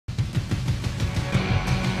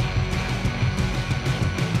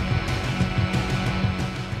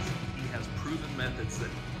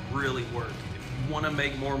to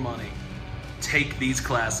make more money, take these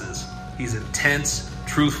classes. He's intense,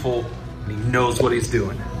 truthful, and he knows what he's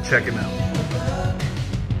doing. Check him out.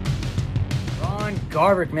 Ron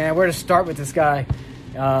Garverick, man, where to start with this guy?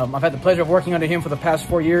 I've had the pleasure of working under him for the past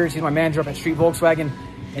 4 years. He's my manager up at Street Volkswagen,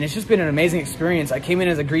 and it's just been an amazing experience. I came in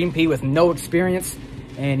as a Green P with no experience,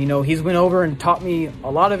 and he's went over and taught me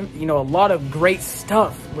a lot of great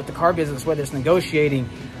stuff with the car business, whether it's negotiating,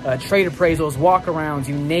 trade appraisals, walkarounds,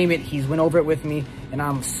 you name it. He's went over it with me, and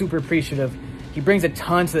I'm super appreciative. He brings a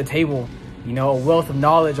ton to the table, a wealth of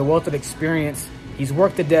knowledge, a wealth of experience. He's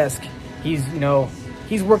worked the desk. He's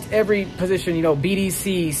worked every position,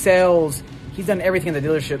 BDC, sales. He's done everything in the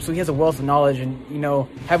dealership, so he has a wealth of knowledge, and,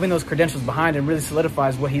 having those credentials behind him really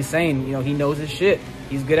solidifies what he's saying. He knows his shit.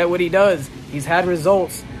 He's good at what he does. He's had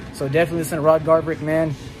results. So definitely listen to Ron Garverick,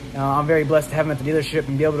 man. I'm very blessed to have him at the dealership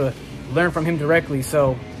and be able to learn from him directly.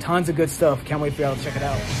 So tons of good stuff. Can't wait for y'all to check it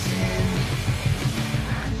out.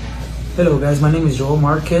 Hello guys, my name is Joel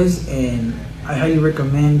Marquez, and I highly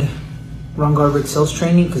recommend Ron Garverick sales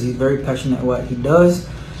training because he's very passionate at what he does.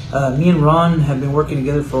 Me and Ron have been working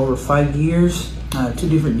together for over 5 years, 2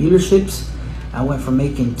 different dealerships. I went from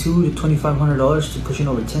making $2,000 to $2,500 to pushing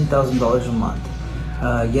over $10,000 a month.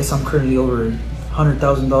 Yes, I'm currently over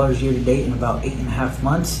 $100,000 year to date in about 8.5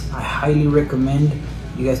 months. I highly recommend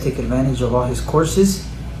you guys take advantage of all his courses.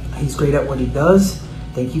 He's great at what he does.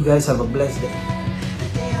 Thank you guys. Have a blessed day.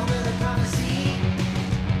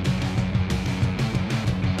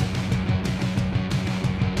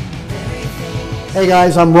 Hey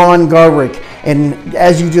guys, I'm Ron Garverick, and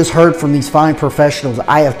as you just heard from these fine professionals,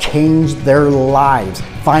 I have changed their lives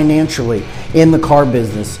financially in the car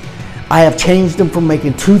business. I have changed them from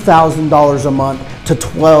making $2,000 a month to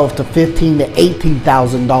 $12,000 to $15,000 to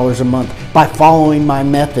 $18,000 a month by following my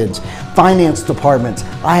methods. Finance departments,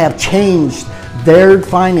 I have changed their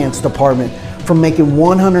finance department from making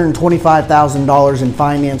 $125,000 in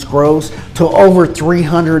finance gross to over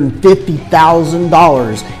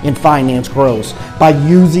 $350,000 in finance gross by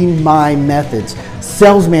using my methods.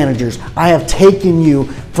 Sales managers, I have taken you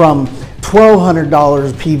from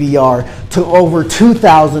 $1,200 PVR to over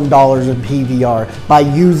 $2,000 in PVR by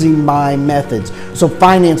using my methods. So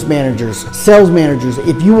finance managers, sales managers,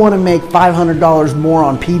 if you want to make $500 more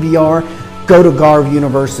on PVR, go to Garv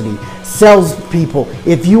University. Salespeople,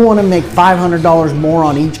 if you want to make $500 more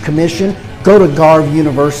on each commission, go to Garv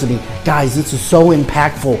University. Guys, this is so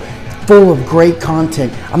impactful, full of great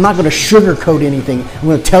content. I'm not going to sugarcoat anything. I'm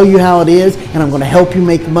going to tell you how it is, and I'm going to help you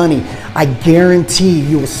make money. I guarantee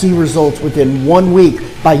you will see results within 1 week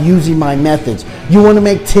by using my methods. You want to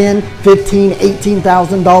make $10,000, $15,000,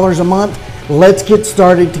 $18,000 a month? Let's get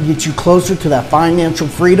started to get you closer to that financial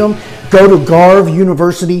freedom. Go to Garv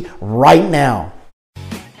University right now.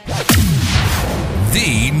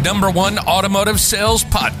 The #1 automotive sales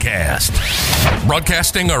podcast.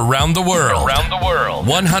 Broadcasting around the world.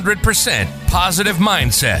 100% positive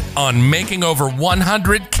mindset on making over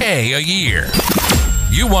 $100K a year.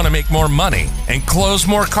 You want to make more money and close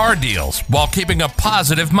more car deals while keeping a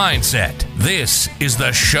positive mindset. This is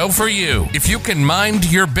the show for you. If you can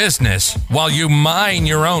mind your business while you mind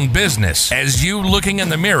your own business, as you looking in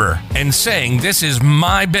the mirror and saying, "This is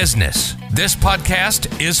my business," this podcast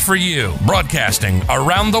is for you. Broadcasting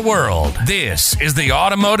around the world, this is the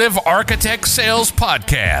Automotive Architect Sales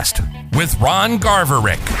Podcast with Ron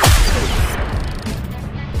Garverick.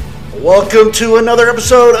 Welcome to another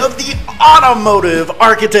episode of the Automotive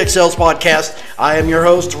Architect Sales Podcast. I am your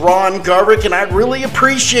host, Ron Garverick, and I really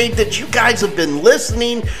appreciate that you guys have been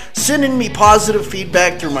listening, sending me positive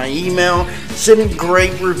feedback through my email, sending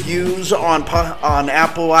great reviews on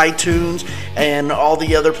Apple iTunes and all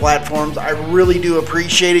the other platforms. I really do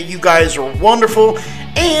appreciate it. You guys are wonderful,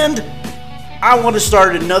 and I want to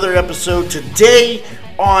start another episode today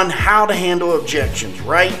on how to handle objections,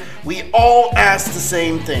 right? We all ask the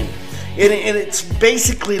same thing. And it's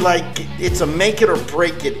basically like it's a make it or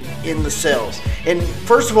break it in the sales. And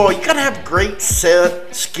first of all, you got to have great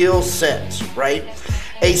skill sets, right?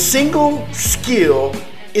 A single skill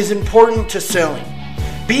is important to selling.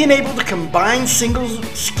 Being able to combine single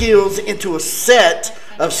skills into a set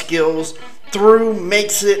of skills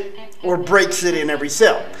makes it or breaks it in every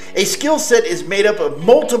sale. A skill set is made up of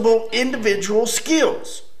multiple individual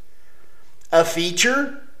skills. A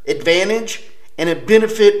feature, advantage, and a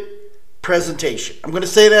benefit presentation. I'm going to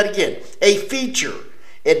say that again. A feature,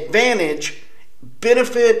 advantage,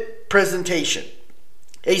 benefit, presentation.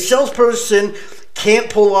 A salesperson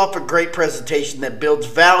can't pull off a great presentation that builds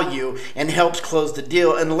value and helps close the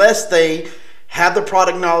deal unless they have the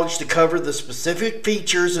product knowledge to cover the specific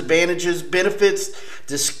features, advantages, benefits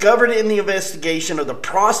discovered in the investigation of the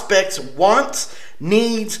prospect's wants,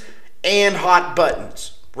 needs, and hot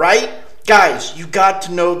buttons, right? Guys, you got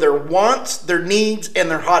to know their wants, their needs, and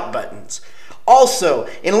their hot buttons. Also,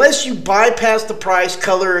 unless you bypass the price,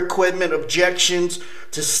 color, equipment objections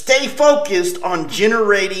to stay focused on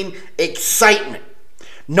generating excitement.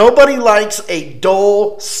 Nobody likes a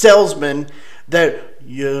dull salesman that,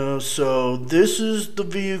 yeah, so this is the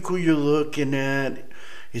vehicle you're looking at.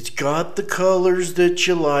 It's got the colors that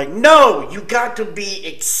you like. No, you got to be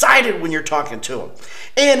excited when you're talking to them.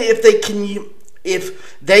 And if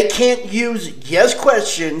they can't use yes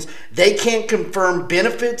questions, they can't confirm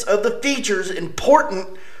benefits of the features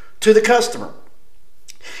important to the customer.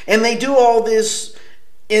 And they do all this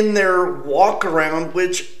in their walk around,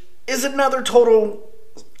 which is another total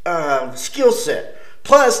skill set.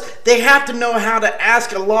 Plus, they have to know how to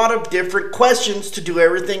ask a lot of different questions to do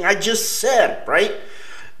everything I just said, right?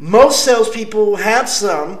 Most salespeople have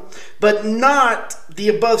some, but not the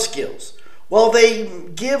above skills. While they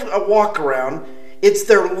give a walk around, it's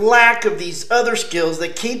their lack of these other skills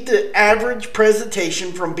that keep the average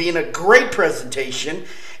presentation from being a great presentation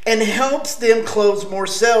and helps them close more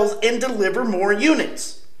sales and deliver more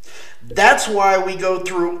units. That's why we go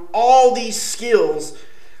through all these skills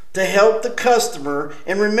to help the customer.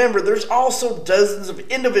 And remember, there's also dozens of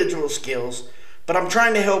individual skills, but I'm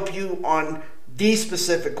trying to help you on these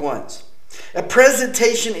specific ones. A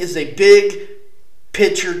presentation is a big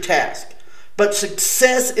picture task, but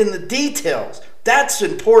success in the details, that's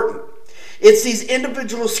important. It's these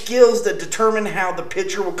individual skills that determine how the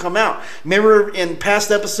picture will come out. Remember in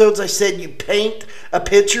past episodes I said you paint a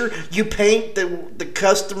picture, you paint the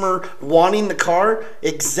customer wanting the car?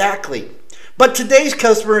 Exactly. But today's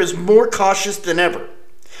customer is more cautious than ever.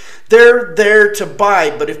 They're there to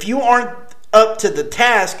buy, but if you aren't up to the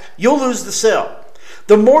task, you'll lose the sale.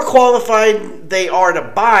 The more qualified they are to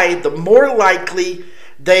buy, the more likely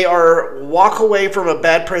they are walk away from a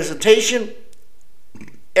bad presentation,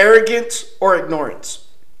 arrogance, or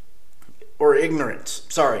ignorance.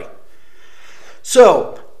 Sorry.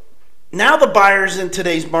 So, now the buyers in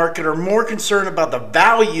today's market are more concerned about the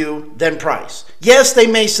value than price. Yes, they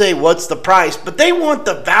may say, what's the price? But they want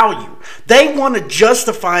the value. They want to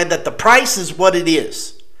justify that the price is what it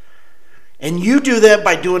is. And you do that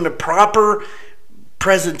by doing the proper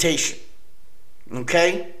presentation.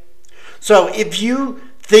 Okay? So if you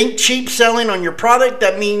think cheap selling on your product,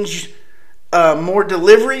 that means more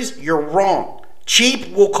deliveries, you're wrong.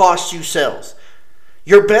 Cheap will cost you sales.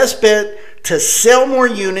 Your best bet to sell more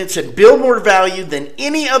units and build more value than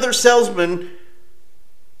any other salesman,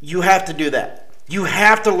 you have to do that. You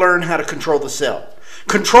have to learn how to control the sale.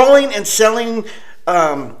 Controlling the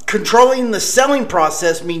selling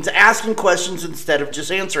process means asking questions instead of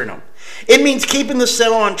just answering them. It means keeping the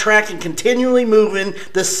sale on track and continually moving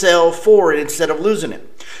the sale forward instead of losing it.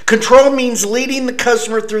 Control means leading the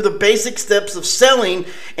customer through the basic steps of selling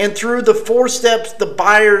and through the 4 steps the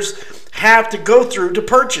buyers have to go through to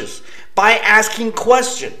purchase by asking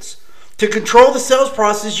questions. To control the sales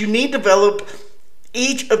process, you need to develop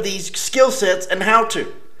each of these skill sets and how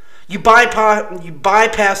to. You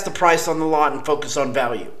bypass the price on the lot and focus on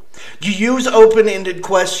value. You use open-ended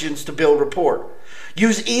questions to build rapport.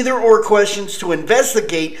 Use either-or questions to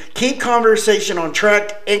investigate, keep conversation on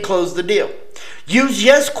track, and close the deal. Use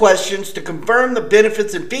yes questions to confirm the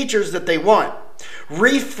benefits and features that they want.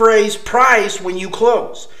 Rephrase price when you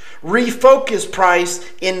close. Refocus price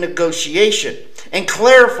in negotiation. And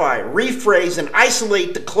clarify, rephrase, and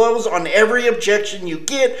isolate the close on every objection you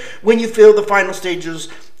get when you feel the final stages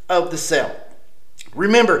of the sale.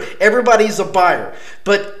 Remember, everybody's a buyer,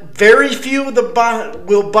 but very few of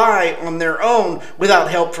will buy on their own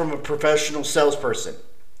without help from a professional salesperson.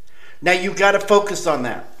 Now, you've got to focus on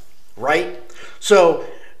that, right? So,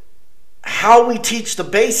 how we teach the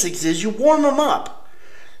basics is you warm them up.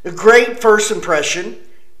 A great first impression,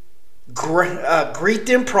 greet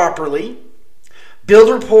them properly, build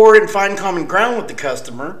rapport and find common ground with the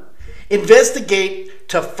customer, investigate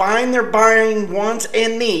to find their buying wants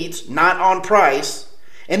and needs, not on price,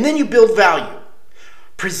 and then you build value.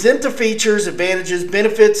 Present the features, advantages,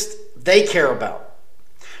 benefits they care about.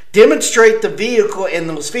 Demonstrate the vehicle and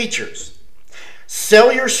those features.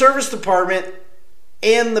 Sell your service department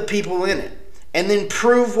and the people in it. And then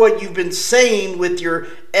prove what you've been saying with your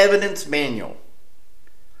evidence manual.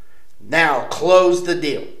 Now, close the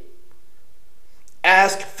deal.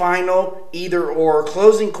 Ask final either or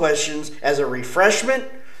closing questions as a refreshment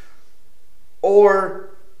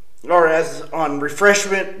or as on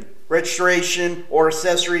refreshment, registration, or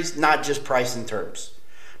accessories, not just pricing terms.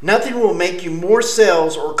 Nothing will make you more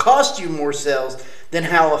sales or cost you more sales than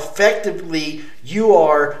how effectively you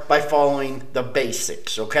are by following the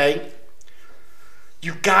basics, okay?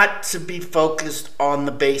 You got to be focused on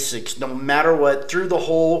the basics no matter what through the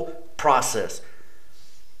whole process.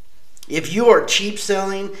 If you are cheap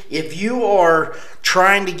selling, if you are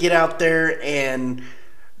trying to get out there and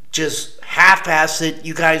just half-ass it,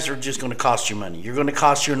 you guys are just going to cost you money. You're going to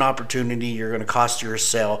cost you an opportunity. You're going to cost you a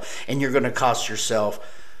sale, and you're going to cost yourself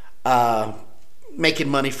making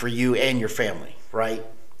money for you and your family, right?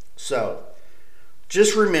 So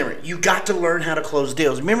just remember, you got to learn how to close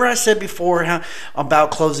deals. Remember I said before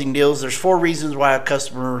about closing deals, there's 4 reasons why a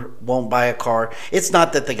customer won't buy a car. It's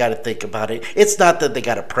not that they got to think about it. It's not that they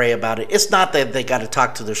got to pray about it. It's not that they got to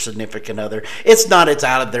talk to their significant other. It's not it's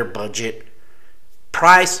out of their budget.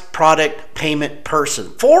 Price, product, payment,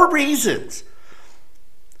 person. 4 reasons.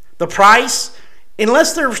 The price,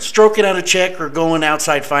 unless they're stroking out a check or going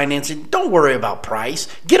outside financing, don't worry about price.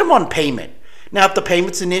 Get them on payment. Now, if the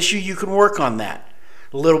payment's an issue, you can work on that.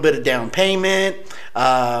 A little bit of down payment,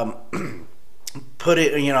 put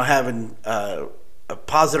it, having a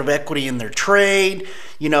positive equity in their trade,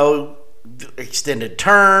 extended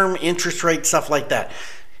term, interest rate, stuff like that.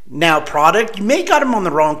 Now, product, you may got them on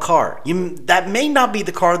the wrong car. That may not be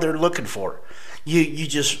the car they're looking for.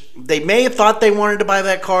 They may have thought they wanted to buy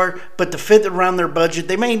that car, but to fit around their budget,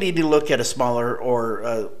 they may need to look at a smaller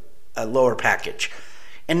or a lower package.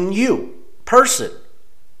 And you, person,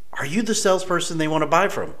 are you the salesperson they want to buy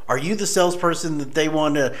from? Are you the salesperson that they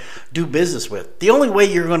want to do business with? The only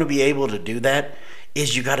way you're going to be able to do that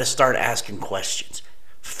is you got to start asking questions.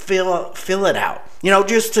 Fill it out.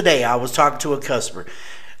 Just today I was talking to a customer.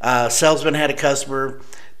 Salesman had a customer.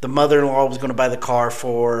 The mother-in-law was going to buy the car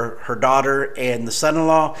for her daughter and the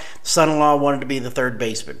son-in-law. The son-in-law wanted to be the third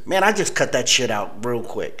baseman. Man, I just cut that shit out real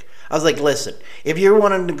quick. I was like, listen, if you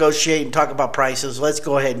want to negotiate and talk about prices, let's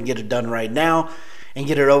go ahead and get it done right now and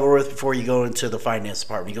get it over with before you go into the finance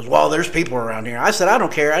department. He goes, well, there's people around here. I said, I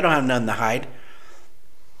don't care. I don't have nothing to hide.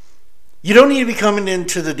 You don't need to be coming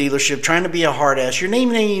into the dealership trying to be a hard ass. Your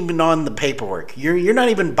name ain't even on the paperwork. You're not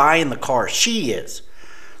even buying the car. She is.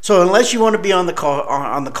 So unless you want to be on the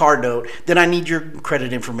car note, then I need your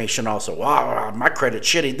credit information also. Wow, my credit's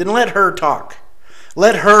shitty. Then let her talk.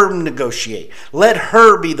 Let her negotiate. Let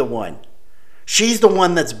her be the one. She's the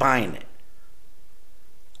one that's buying it.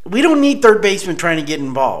 We don't need third baseman trying to get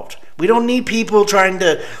involved. We don't need people trying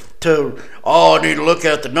to I need to look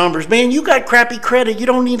at the numbers. Man, you got crappy credit. You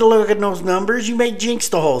don't need to look at those numbers. You may jinx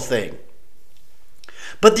the whole thing.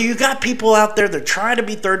 But you got people out there that try to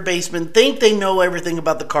be third baseman, think they know everything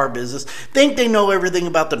about the car business, think they know everything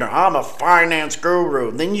about I'm a finance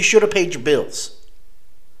guru. Then you should have paid your bills.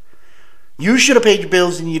 You should have paid your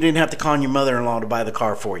bills and you didn't have to call your mother-in-law to buy the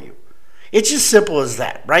car for you. It's just simple as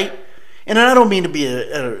that, right? And I don't mean to be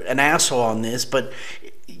an asshole on this, but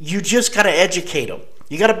you just got to educate them.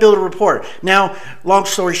 You got to build a rapport. Now, long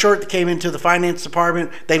story short, they came into the finance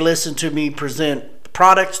department. They listened to me present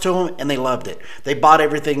products to them, and they loved it. They bought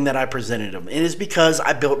everything that I presented them. It is because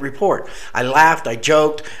I built rapport. I laughed. I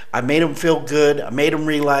joked. I made them feel good. I made them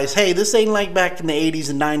realize, hey, this ain't like back in the 80s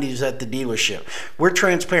and 90s at the dealership. We're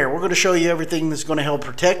transparent. We're going to show you everything that's going to help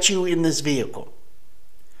protect you in this vehicle,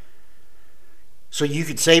 so you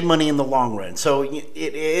could save money in the long run. So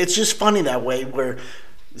it's just funny that way, where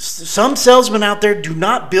some salesmen out there do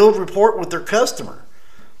not build rapport with their customer.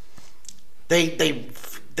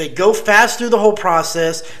 They go fast through the whole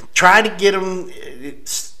process, try to get them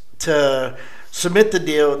to submit the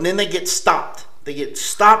deal, and then they get stopped. They get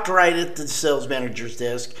stopped right at the sales manager's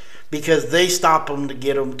desk because they stop them to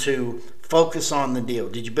get them to focus on the deal.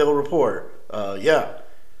 Did you build rapport? Yeah.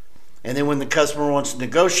 And then when the customer wants to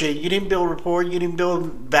negotiate, you didn't build rapport, you didn't build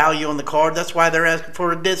value on the car. That's why they're asking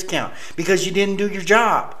for a discount, because you didn't do your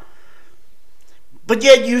job. But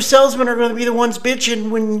yet you salesmen are going to be the ones bitching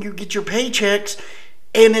when you get your paychecks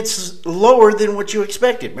and it's lower than what you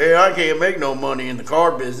expected. Man, I can't make no money in the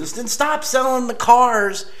car business. Then stop selling the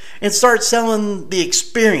cars and start selling the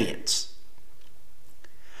experience.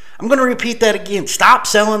 I'm going to repeat that again. Stop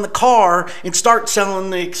selling the car and start selling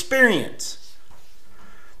the experience.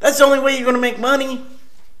 That's the only way you're going to make money.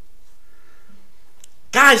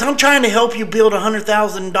 Guys, I'm trying to help you build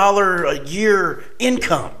 $100,000 a year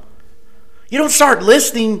income. You don't start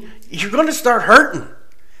listening, you're going to start hurting.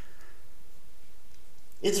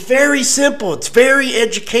 It's very simple. It's very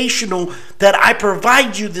educational that I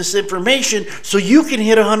provide you this information so you can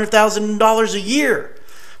hit $100,000 a year.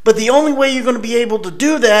 But the only way you're going to be able to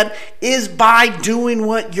do that is by doing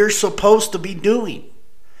what you're supposed to be doing.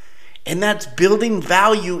 And that's building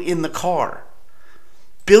value in the car.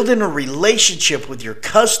 building a relationship with your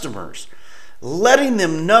customers, letting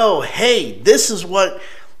them know, hey, this is what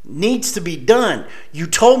needs to be done. You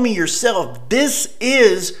told me yourself, this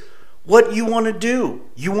is what you want to do.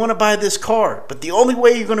 You want to buy this car, but the only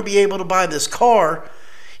way you're going to be able to buy this car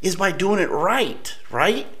is by doing it right,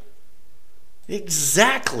 right?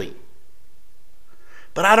 Exactly.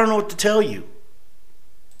 But I don't know what to tell you.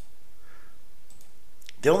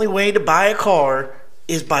 The only way to buy a car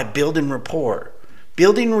is by building rapport.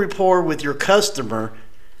 Building rapport with your customer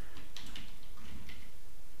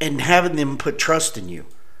and having them put trust in you.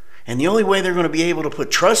 And the only way they're going to be able to put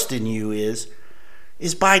trust in you is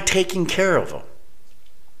by taking care of them,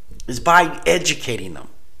 is by educating them.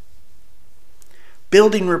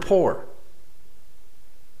 Building rapport.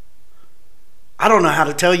 I don't know how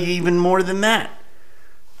to tell you even more than that.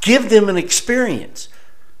 Give them an experience.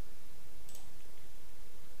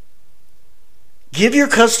 Give your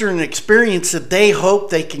customer an experience that they hope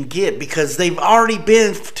they can get, because they've already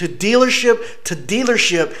been to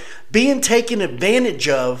dealership being taken advantage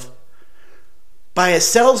of by a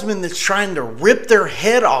salesman that's trying to rip their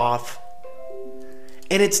head off,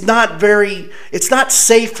 and it's not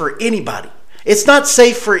safe for anybody. It's not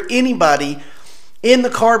safe for anybody in the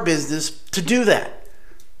car business to do that.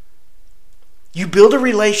 You build a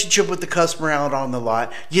relationship with the customer out on the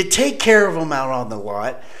lot. You take care of them out on the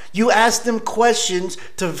lot. You ask them questions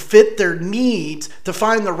to fit their needs, to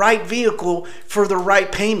find the right vehicle for the right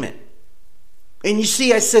payment. And you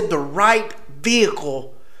see, I said the right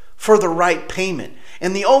vehicle for the right payment.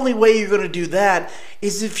 And the only way you're going to do that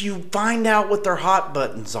is if you find out what their hot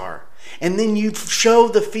buttons are. And then you show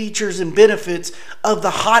the features and benefits of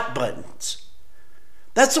the hot buttons.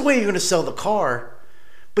 That's the way you're going to sell the car.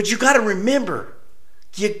 But you got to remember,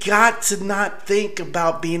 you got to not think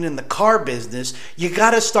about being in the car business. You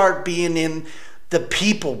got to start being in the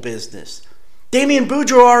people business. Damien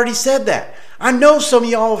Boudreaux already said that. I know some of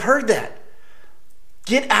y'all have heard that.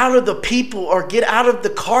 Get out of the people, or get out of the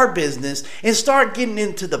car business and start getting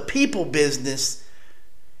into the people business.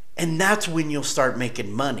 And that's when you'll start making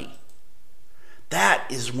money. That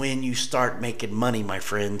is when you start making money, my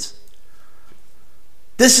friends.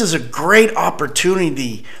 This is a great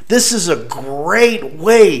opportunity. This is a great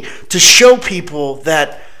way to show people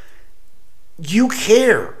that you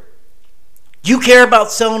care. You care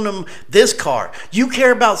about selling them this car. You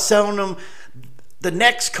care about selling them the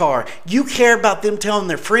next car. You care about them telling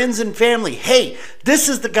their friends and family, hey, this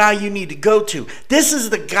is the guy you need to go to. This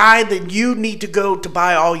is the guy that you need to go to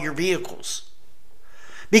buy all your vehicles.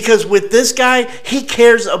 Because with this guy, he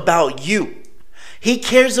cares about you. He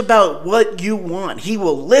cares about what you want. He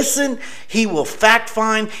will listen, he will fact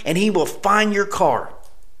find, and he will find your car.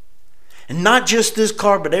 And not just this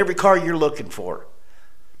car, but every car you're looking for.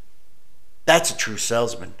 That's a true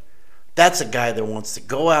salesman. That's a guy that wants to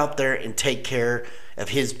go out there and take care of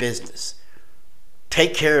his business.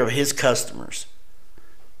 Take care of his customers.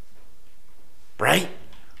 Right?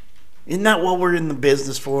 Isn't that what we're in the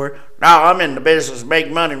business for? No, I'm in the business to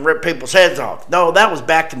make money and rip people's heads off. No, that was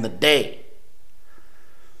back in the day.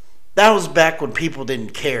 That was back when people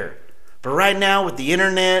didn't care. But right now, with the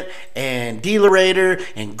internet and DealerRater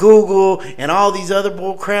and Google and all these other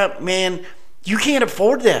bull crap, man, you can't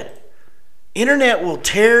afford that. Internet will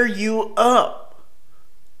tear you up.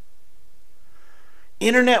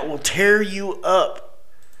 Internet will tear you up.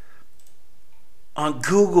 On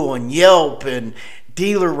Google and Yelp and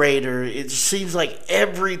DealerRater, it seems like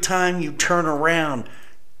every time you turn around,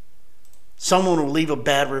 someone will leave a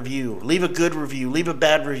bad review, leave a good review, leave a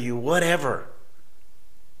bad review, whatever.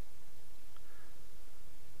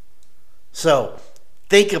 So,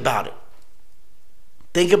 think about it.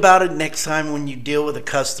 Think about it next time when you deal with a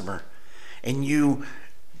customer and you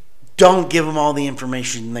don't give them all the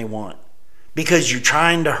information they want because you're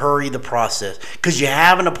trying to hurry the process, because you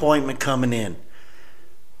have an appointment coming in.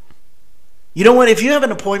 You know what? If you have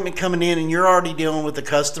an appointment coming in and you're already dealing with the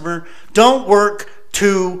customer, don't work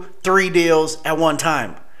 2-3 deals at one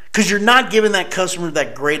time, because you're not giving that customer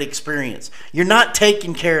that great experience. You're not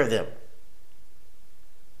taking care of them.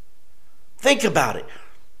 Think about it.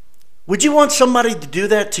 Would you want somebody to do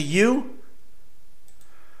that to you?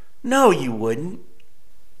 No, you wouldn't.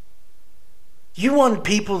 You want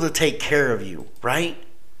people to take care of you, right?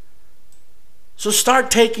 So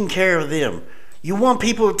start taking care of them. You want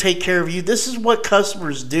people to take care of you. This is what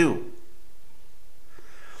customers do.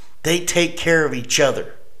 They take care of each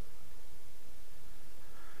other.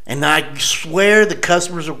 And I swear the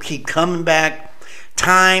customers will keep coming back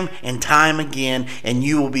time and time again, and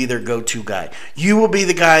you will be their go-to guy. You will be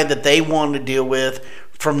the guy that they want to deal with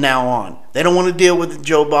from now on. They don't want to deal with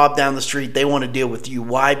Joe Bob down the street. They want to deal with you.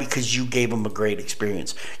 Why? Because you gave them a great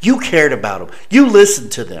experience. You cared about them. You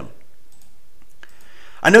listened to them.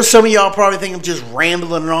 I know some of y'all probably think I'm just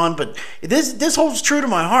rambling on, but this holds true to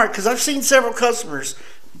my heart because I've seen several customers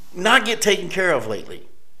not get taken care of lately.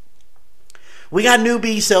 We got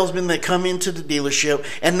newbie salesmen that come into the dealership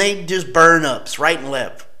and they just burn ups right and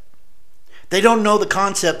left. They don't know the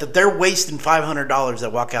concept that they're wasting $500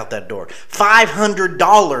 that walk out that door.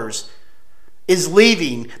 $500 is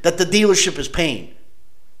leaving that the dealership is paying.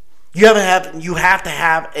 You have to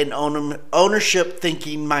have an ownership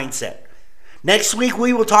thinking mindset. Next week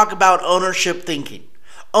we will talk about ownership thinking.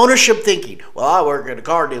 Ownership thinking. Well, I work at a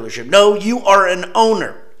car dealership. No, you are an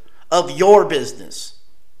owner of your business.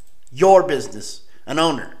 Your business. An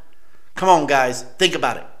owner. Come on, guys. Think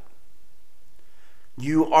about it.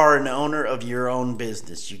 You are an owner of your own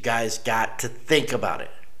business. You guys got to think about it.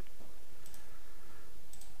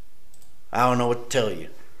 I don't know what to tell you.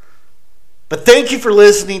 But thank you for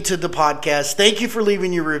listening to the podcast. Thank you for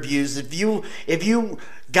leaving your reviews. If you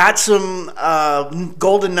got some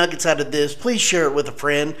golden nuggets out of this, please share it with a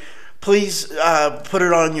friend. Please put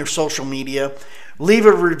it on your social media. Leave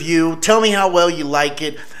a review. Tell me how well you like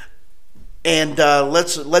it. And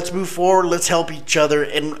let's move forward. Let's help each other.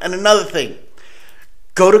 And another thing,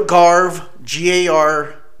 go to Garv,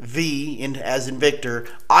 G-A-R-V, as in Victor,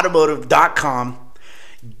 automotive.com.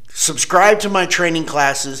 Subscribe to my training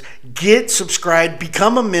classes. Get subscribed.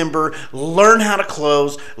 Become a member. Learn how to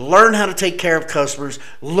close. Learn how to take care of customers.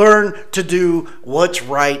 Learn to do what's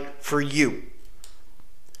right for you.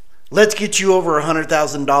 Let's get you over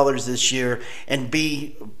 $100,000 this year and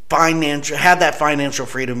have that financial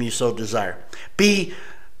freedom you so desire. Be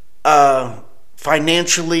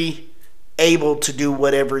financially able to do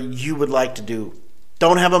whatever you would like to do.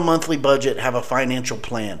 Don't have a monthly budget, have a financial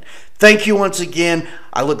plan. Thank you once again.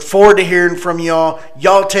 I look forward to hearing from y'all.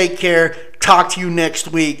 Y'all take care. Talk to you next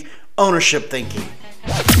week. Ownership thinking.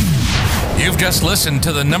 You've just listened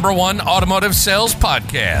to the #1 automotive sales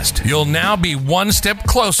podcast. You'll now be one step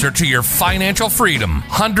closer to your financial freedom.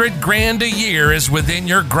 $100,000 a year is within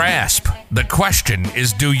your grasp. The question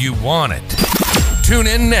is, do you want it? Tune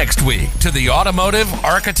in next week to the Automotive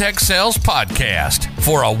Architect Sales Podcast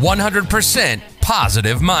for a 100%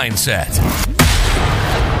 positive mindset.